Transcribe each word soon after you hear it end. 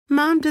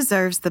Mom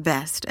deserves the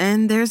best,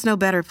 and there's no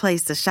better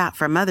place to shop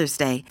for Mother's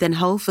Day than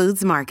Whole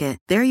Foods Market.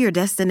 They're your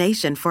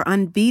destination for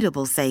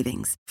unbeatable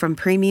savings, from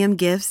premium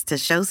gifts to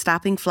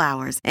show-stopping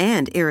flowers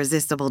and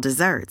irresistible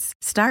desserts.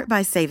 Start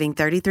by saving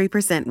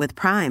 33% with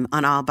Prime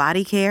on all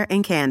body care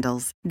and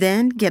candles.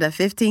 Then get a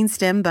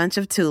 15-stem bunch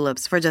of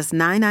tulips for just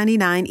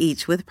 $9.99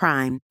 each with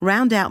Prime.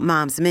 Round out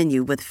Mom's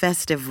menu with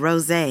festive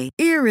rosé,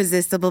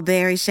 irresistible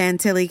berry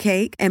chantilly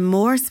cake, and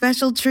more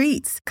special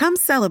treats. Come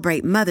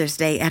celebrate Mother's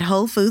Day at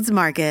Whole Foods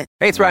Market.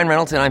 Hey, it's Ryan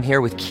Reynolds, and I'm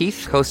here with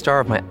Keith, co-star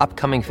of my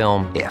upcoming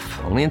film, If,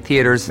 only in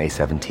theaters May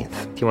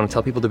 17th. Do you want to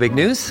tell people the big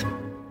news?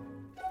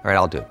 All right,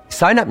 I'll do it.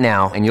 Sign up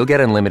now and you'll get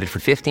unlimited for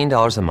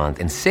 $15 a month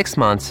and 6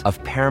 months of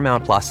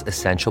Paramount Plus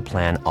Essential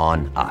Plan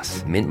on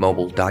us.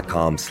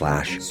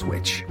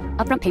 MintMobile.com/switch.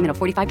 Upfront payment of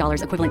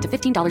 $45 equivalent to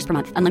 $15 per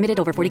month. Unlimited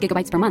over 40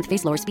 gigabytes per month.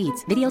 Face lower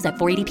speeds. Videos at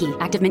 480p.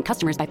 Active Mint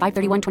customers by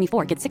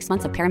 531.24 get 6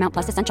 months of Paramount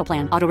Plus Essential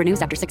Plan. Auto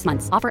renews after 6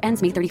 months. Offer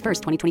ends May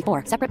 31st,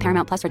 2024. Separate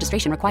Paramount Plus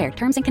registration required.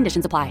 Terms and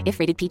conditions apply if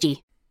rated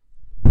PG.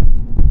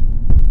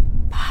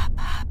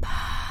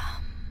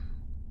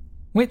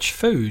 Which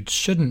foods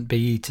shouldn't be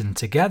eaten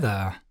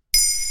together?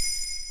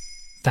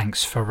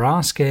 Thanks for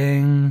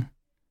asking.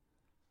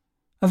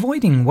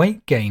 Avoiding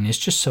weight gain is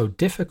just so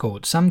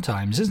difficult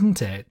sometimes,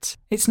 isn't it?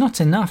 It's not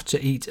enough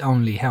to eat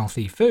only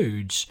healthy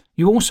foods.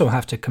 You also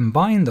have to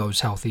combine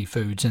those healthy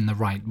foods in the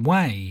right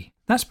way.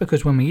 That's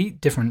because when we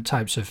eat different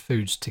types of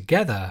foods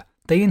together,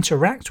 they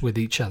interact with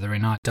each other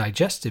in our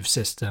digestive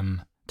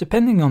system.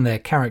 Depending on their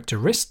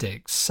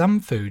characteristics,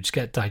 some foods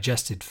get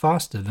digested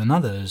faster than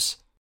others.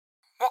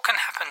 What can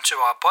happen to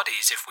our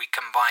bodies if we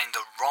combine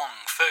the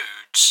wrong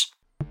foods?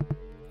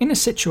 In a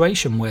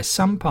situation where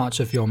some parts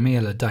of your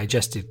meal are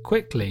digested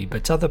quickly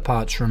but other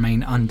parts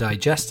remain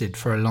undigested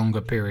for a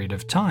longer period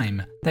of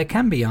time, there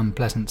can be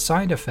unpleasant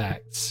side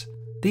effects.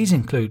 These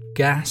include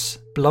gas,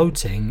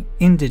 bloating,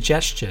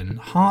 indigestion,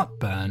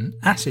 heartburn,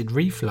 acid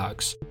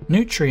reflux,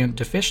 nutrient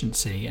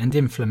deficiency, and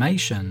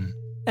inflammation.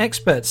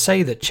 Experts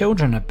say that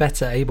children are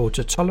better able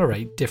to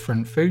tolerate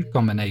different food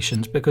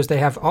combinations because they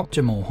have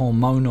optimal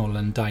hormonal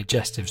and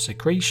digestive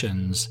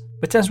secretions.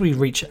 But as we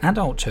reach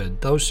adulthood,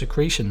 those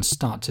secretions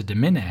start to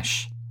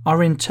diminish.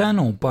 Our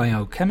internal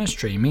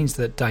biochemistry means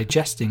that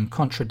digesting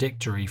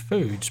contradictory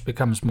foods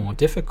becomes more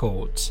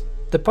difficult.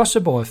 The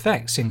possible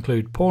effects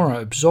include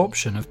poorer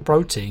absorption of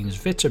proteins,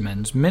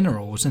 vitamins,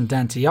 minerals, and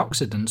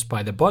antioxidants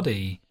by the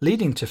body,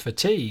 leading to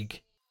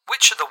fatigue.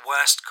 Which are the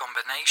worst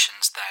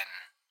combinations then?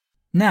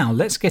 Now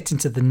let's get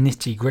into the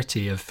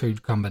nitty-gritty of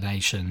food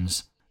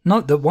combinations.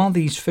 Note that while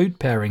these food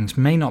pairings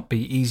may not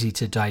be easy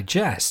to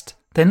digest,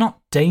 they're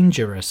not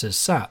dangerous as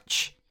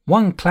such.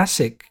 One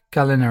classic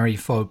culinary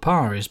faux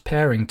pas is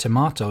pairing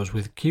tomatoes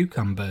with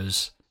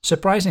cucumbers.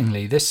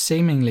 Surprisingly, this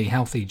seemingly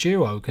healthy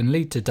duo can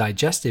lead to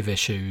digestive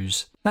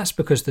issues. That's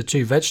because the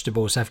two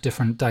vegetables have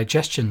different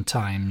digestion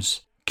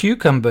times.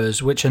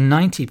 Cucumbers, which are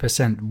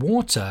 90%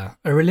 water,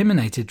 are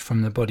eliminated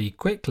from the body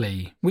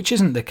quickly, which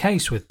isn't the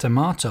case with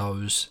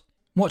tomatoes.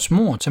 What's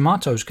more,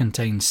 tomatoes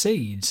contain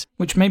seeds,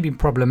 which may be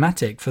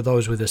problematic for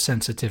those with a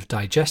sensitive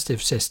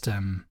digestive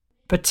system.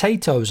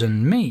 Potatoes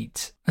and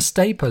meat, a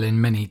staple in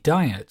many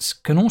diets,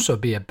 can also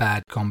be a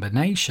bad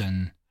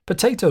combination.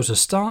 Potatoes are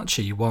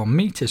starchy while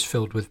meat is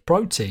filled with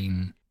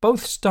protein.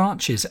 Both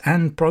starches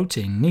and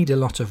protein need a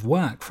lot of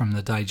work from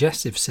the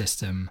digestive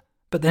system,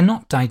 but they're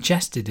not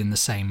digested in the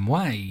same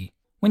way.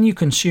 When you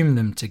consume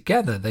them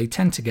together, they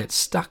tend to get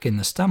stuck in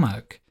the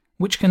stomach,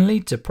 which can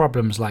lead to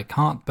problems like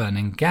heartburn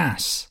and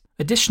gas.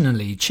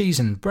 Additionally, cheese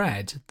and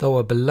bread, though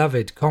a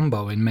beloved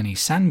combo in many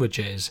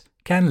sandwiches,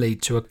 can lead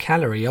to a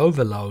calorie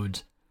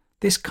overload.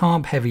 This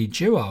carb-heavy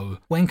duo,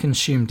 when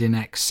consumed in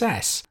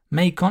excess,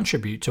 may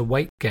contribute to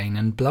weight gain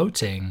and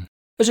bloating.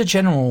 As a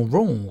general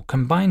rule,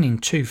 combining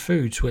two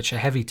foods which are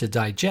heavy to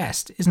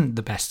digest isn't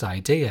the best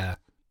idea.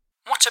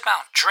 What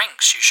about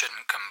drinks you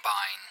shouldn't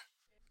combine?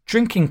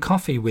 Drinking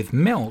coffee with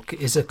milk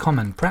is a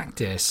common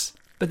practice,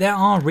 but there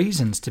are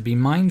reasons to be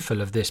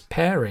mindful of this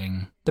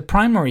pairing. The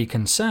primary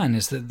concern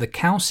is that the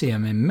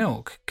calcium in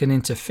milk can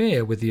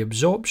interfere with the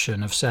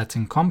absorption of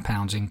certain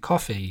compounds in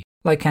coffee,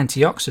 like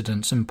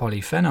antioxidants and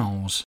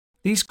polyphenols.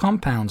 These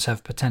compounds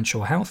have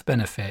potential health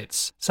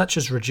benefits, such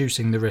as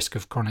reducing the risk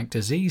of chronic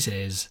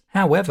diseases.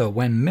 However,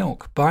 when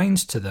milk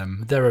binds to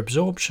them, their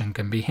absorption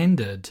can be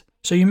hindered,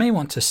 so you may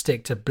want to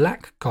stick to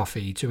black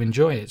coffee to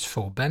enjoy its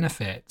full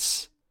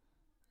benefits.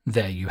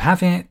 There you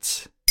have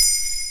it.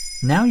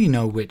 Now you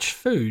know which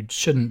foods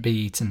shouldn't be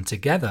eaten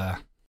together.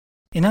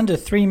 In under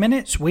 3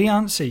 minutes, we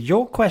answer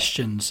your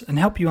questions and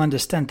help you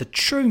understand the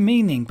true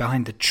meaning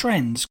behind the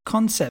trends,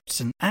 concepts,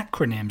 and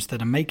acronyms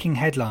that are making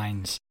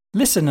headlines.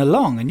 Listen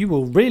along and you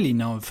will really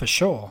know for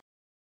sure.